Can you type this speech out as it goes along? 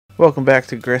Welcome back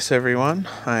to Gris, everyone.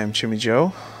 I'm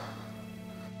Chimyjoe.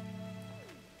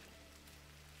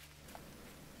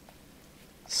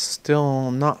 Still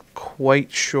not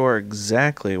quite sure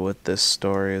exactly what this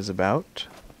story is about,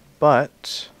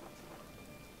 but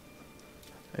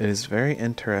it is very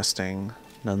interesting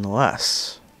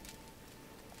nonetheless.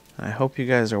 I hope you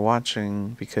guys are watching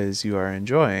because you are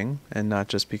enjoying and not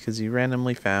just because you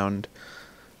randomly found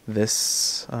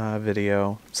this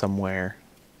video somewhere.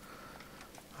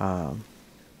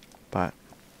 But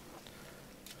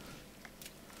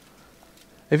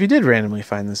if you did randomly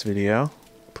find this video,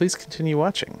 please continue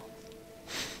watching.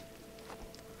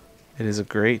 It is a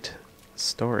great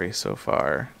story so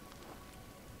far.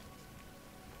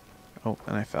 Oh,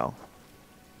 and I fell.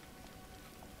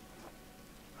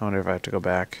 I wonder if I have to go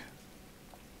back.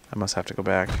 I must have to go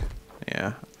back.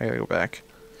 Yeah, I gotta go back.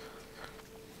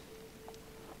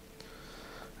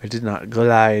 I did not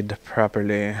glide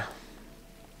properly.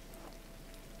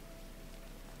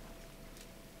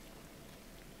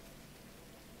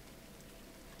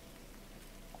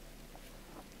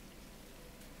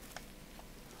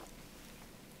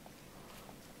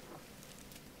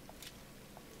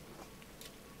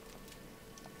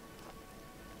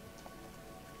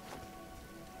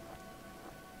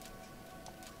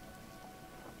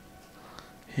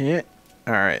 Yeah.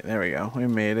 Alright, there we go. We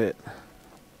made it.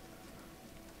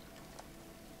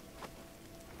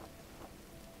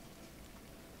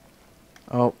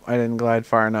 Oh, I didn't glide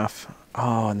far enough.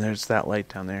 Oh, and there's that light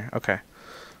down there. Okay.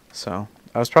 So,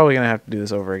 I was probably going to have to do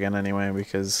this over again anyway,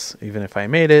 because even if I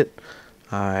made it,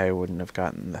 I wouldn't have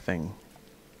gotten the thing.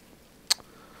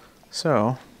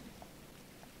 So,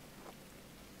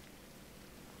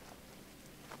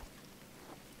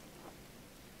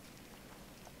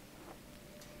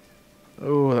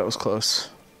 oh, that was close.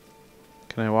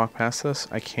 Can I walk past this?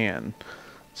 I can.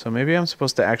 So maybe I'm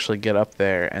supposed to actually get up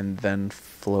there and then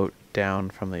float down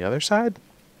from the other side?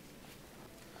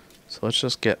 So let's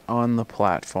just get on the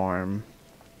platform.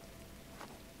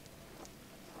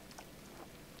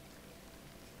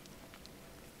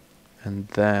 And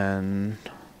then...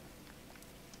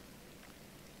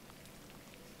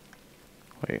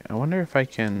 wait, I wonder if I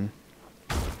can...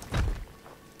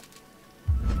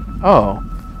 oh!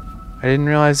 I didn't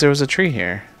realize there was a tree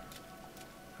here.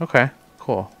 Okay,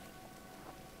 cool.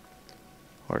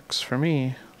 Works for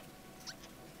me.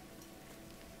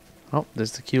 Oh,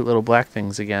 there's the cute little black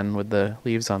things again with the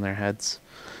leaves on their heads.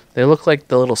 They look like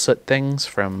the little soot things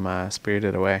from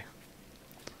Spirited Away.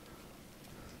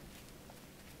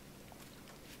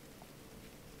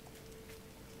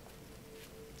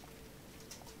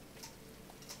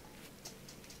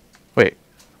 Wait.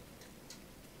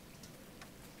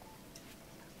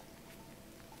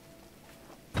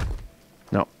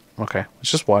 No. Okay.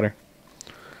 It's just water.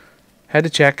 Had to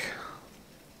check.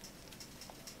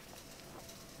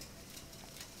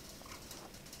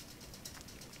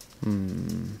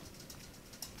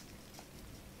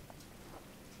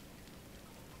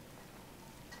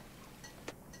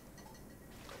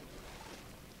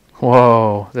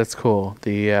 Whoa, that's cool.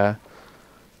 The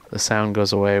sound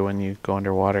goes away when you go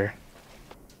underwater.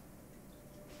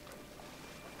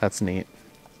 That's neat.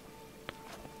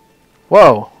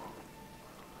 Whoa!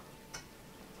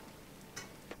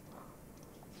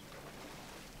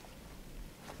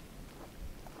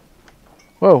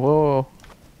 Whoa, whoa,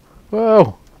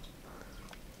 whoa.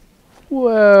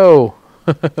 Whoa!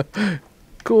 Whoa!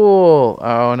 Cool!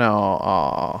 Oh no,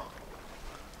 aw.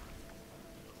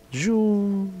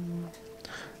 Zoom.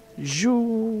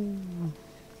 Zoom.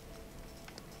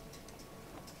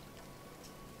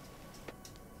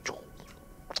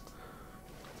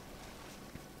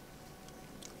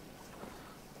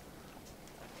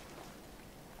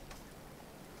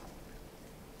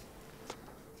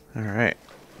 Alright,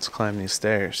 let's climb these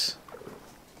stairs.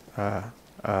 There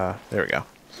we go.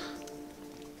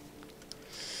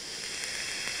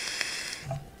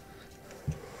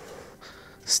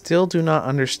 Still do not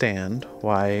understand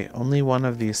why only one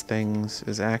of these things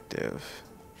is active.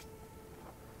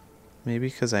 Maybe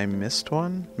because I missed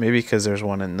one? Maybe because there's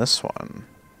one in this one.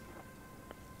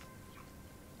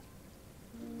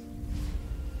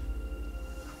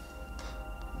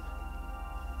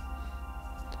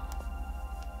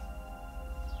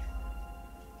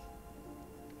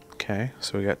 Okay,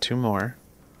 so we got two more.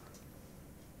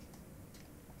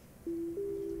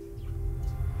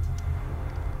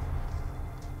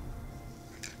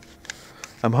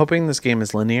 I'm hoping this game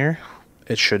is linear.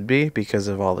 It should be because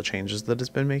of all the changes that it's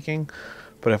been making.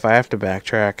 But if I have to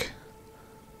backtrack,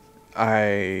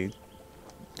 I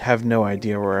have no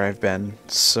idea where I've been,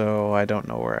 so I don't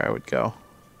know where I would go.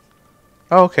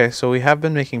 Oh, okay, so we have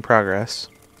been making progress.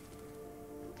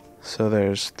 So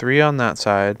there's 3 on that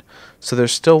side. So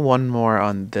there's still 1 more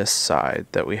on this side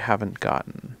that we haven't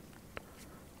gotten.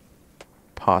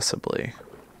 Possibly.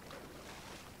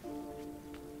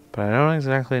 But I don't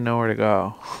exactly know where to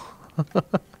go.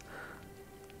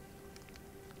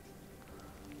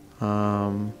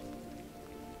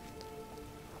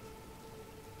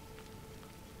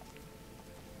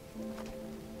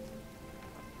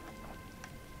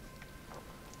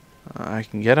 I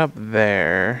can get up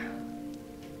there.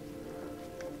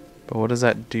 But what does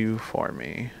that do for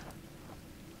me?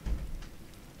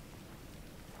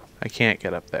 I can't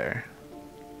get up there.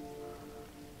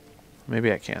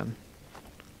 Maybe I can.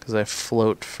 Because I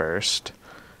float first.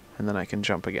 And then I can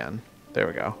jump again. There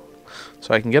we go.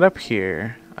 So I can get up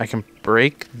here. I can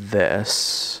break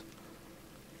this.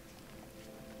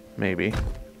 Maybe.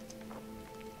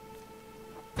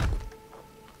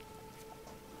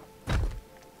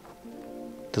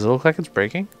 Does it look like it's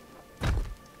breaking?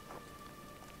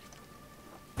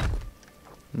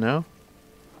 No?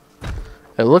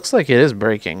 It looks like it is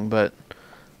breaking, but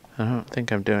I don't think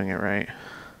I'm doing it right.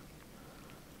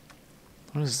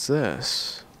 What is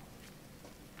this?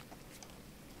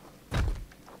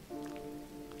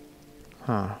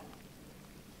 Huh.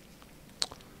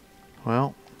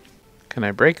 Well, can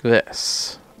I break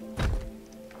this?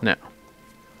 No.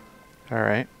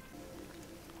 Alright.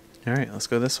 Alright, let's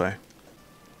go this way.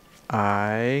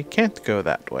 I can't go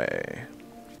that way.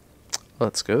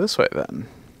 Let's go this way then.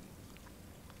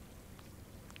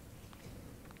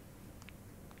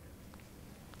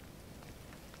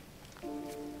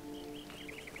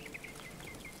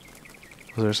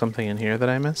 Was there something in here that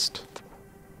I missed?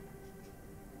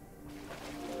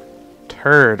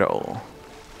 Turtle.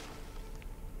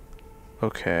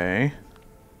 Okay.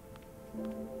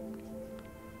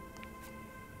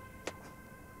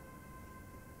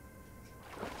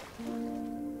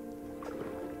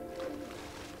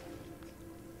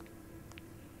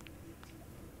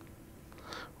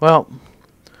 Well,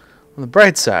 on the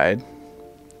bright side,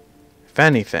 if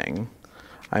anything,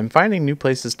 I'm finding new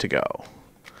places to go,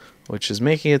 which is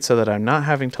making it so that I'm not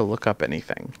having to look up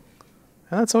anything.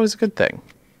 And that's always a good thing.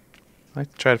 I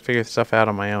like to try to figure stuff out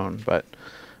on my own, but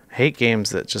I hate games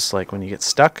that just like when you get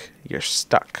stuck, you're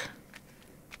stuck.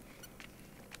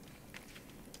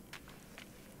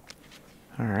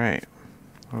 Alright,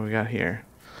 what do we got here?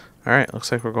 Alright,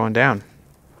 looks like we're going down.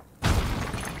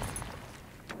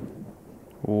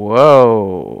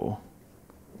 Whoa.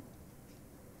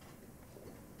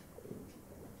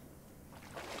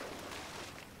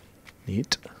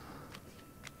 Neat.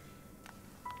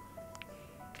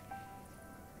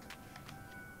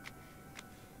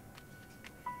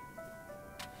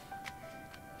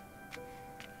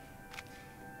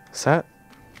 Is that?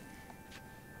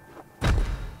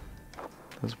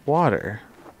 There's water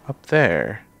up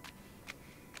there.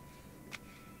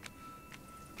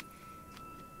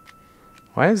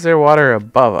 Why is there water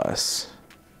above us?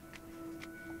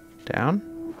 Down?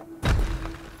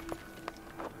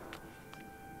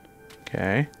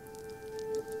 Okay.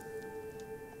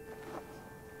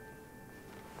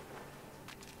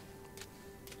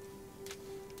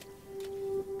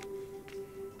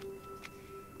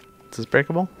 Is this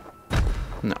breakable?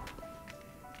 No.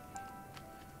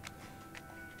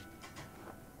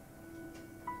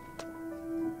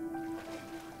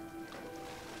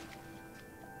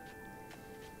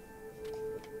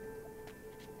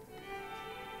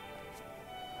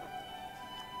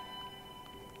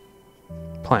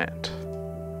 Plant.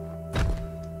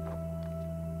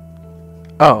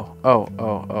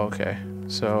 Oh, okay.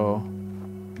 So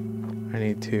I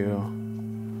need to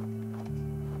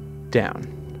down.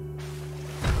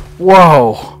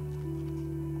 Whoa!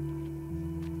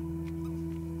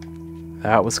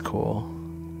 That was cool.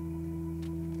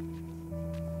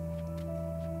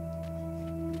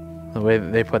 The way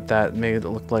that they put that made it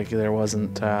look like there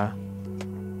wasn't, there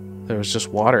was just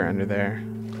water under there.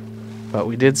 But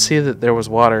we did see that there was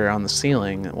water on the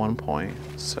ceiling at one point,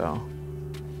 so.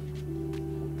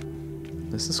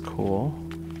 This is cool.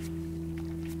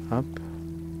 Up.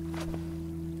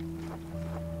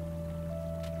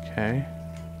 Okay.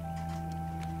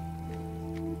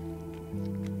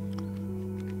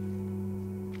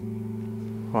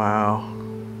 Wow.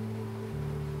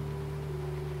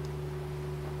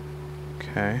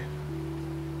 Okay.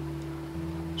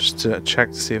 Just to check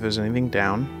to see if there's anything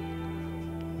down.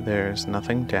 There's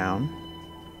nothing down.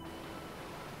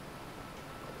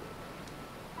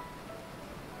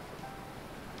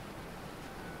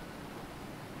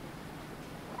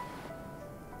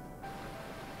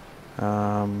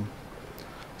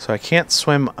 So I can't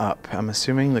swim up. I'm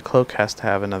assuming the cloak has to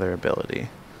have another ability.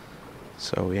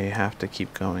 So we have to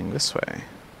keep going this way.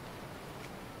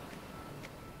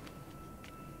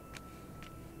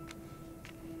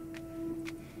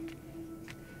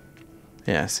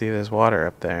 Yeah, see, there's water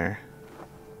up there.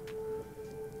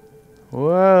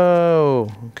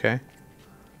 Whoa! Okay.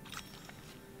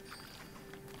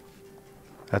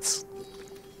 That's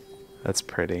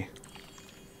pretty.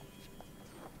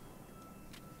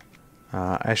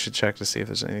 I should check to see if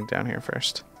there's anything down here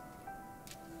first.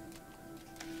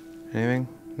 Anything?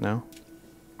 No?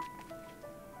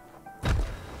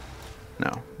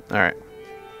 No. Alright.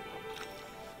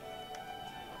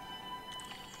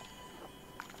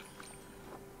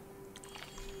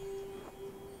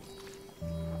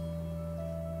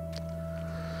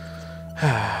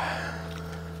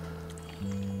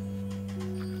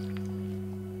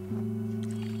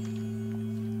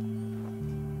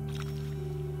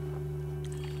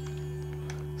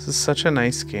 This is such a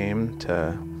nice game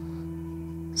to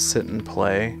sit and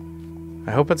play.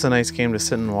 I hope it's a nice game to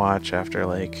sit and watch after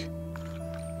like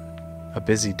a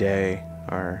busy day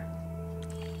or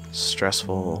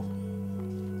stressful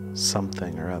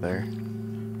something or other.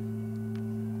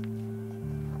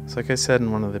 So like I said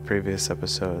in one of the previous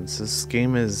episodes, this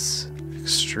game is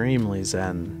extremely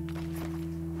zen.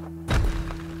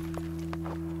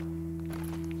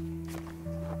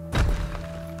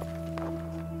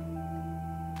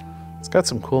 It's got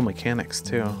some cool mechanics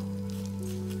too.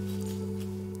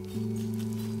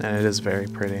 And it is very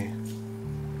pretty.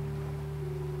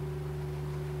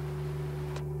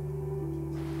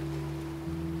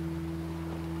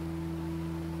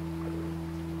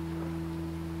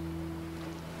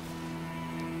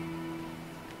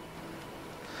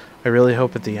 I really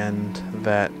hope at the end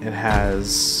that it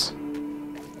has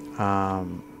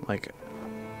like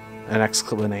an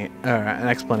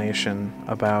explanation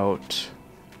about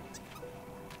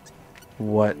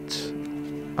what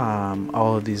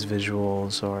all of these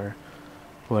visuals or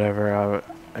whatever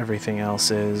everything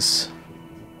else is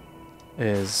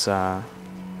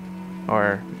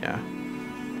or yeah,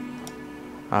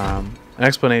 an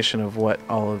explanation of what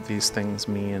all of these things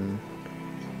mean.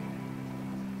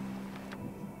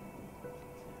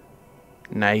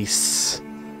 Nice.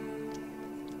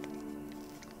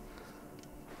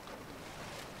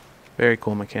 Very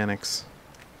cool mechanics.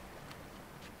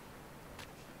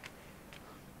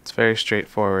 It's very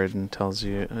straightforward and tells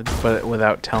you, but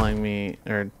without telling me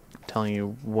or telling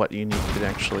you what you need to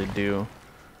actually do.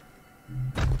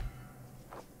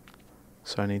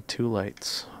 So I need 2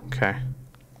 lights. Okay.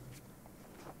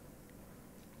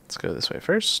 Let's go this way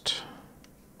first.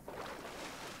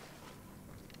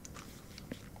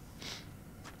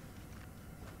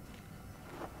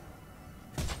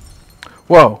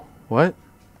 Whoa, what?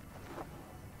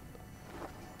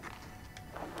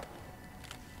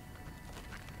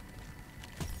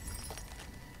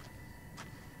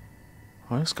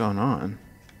 What is going on?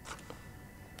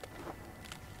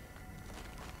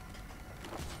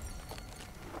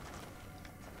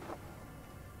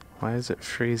 Why is it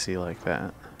freezy like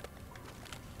that?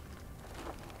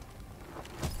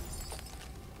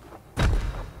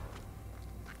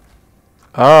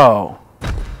 Oh.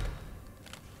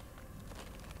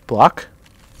 Block?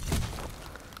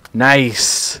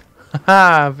 Nice.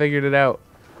 Haha, figured it out.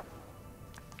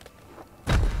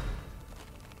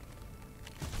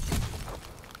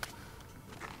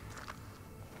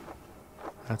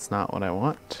 That's not what I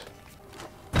want.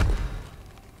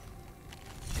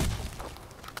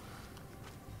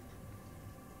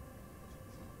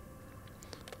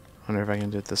 Wonder if I can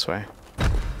do it this way.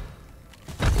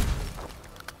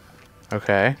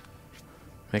 Okay.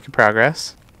 Making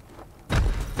progress.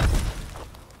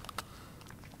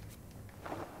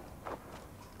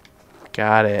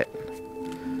 Got it.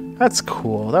 That's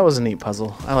cool. That was a neat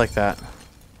puzzle. I like that.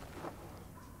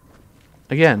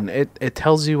 Again, it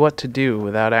tells you what to do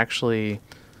without actually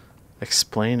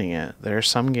explaining it. There are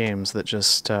some games that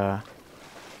just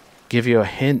give you a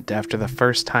hint after the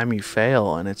first time you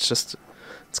fail, and it's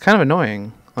kind of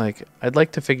annoying. Like, I'd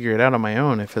like to figure it out on my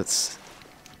own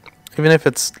even if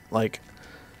it's like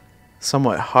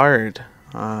somewhat hard,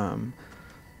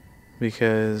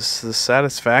 because the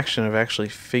satisfaction of actually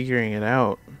figuring it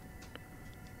out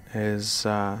is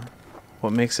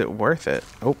what makes it worth it.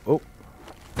 Oh.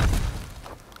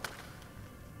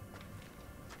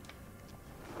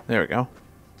 There we go.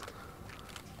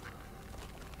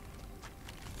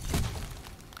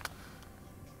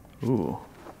 Ooh.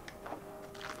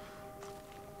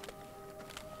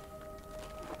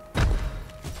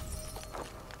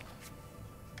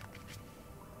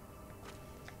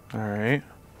 Alright.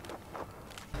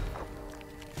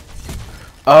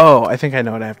 Oh, I think I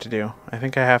know what I have to do. I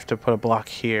think I have to put a block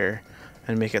here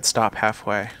and make it stop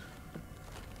halfway.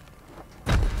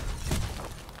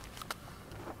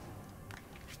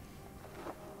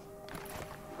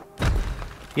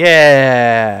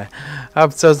 Yeah!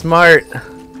 I'm so smart!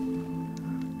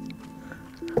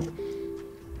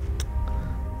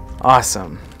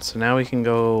 Awesome. So now we can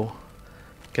go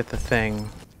get the thing.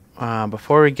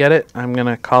 Before we get it, I'm going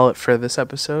to call it for this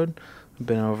episode. I've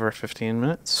been over 15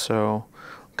 minutes, so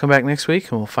come back next week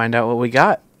and we'll find out what we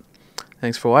got.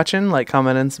 Thanks for watching. Like,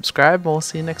 comment, and subscribe. We'll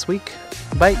see you next week.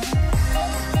 Bye!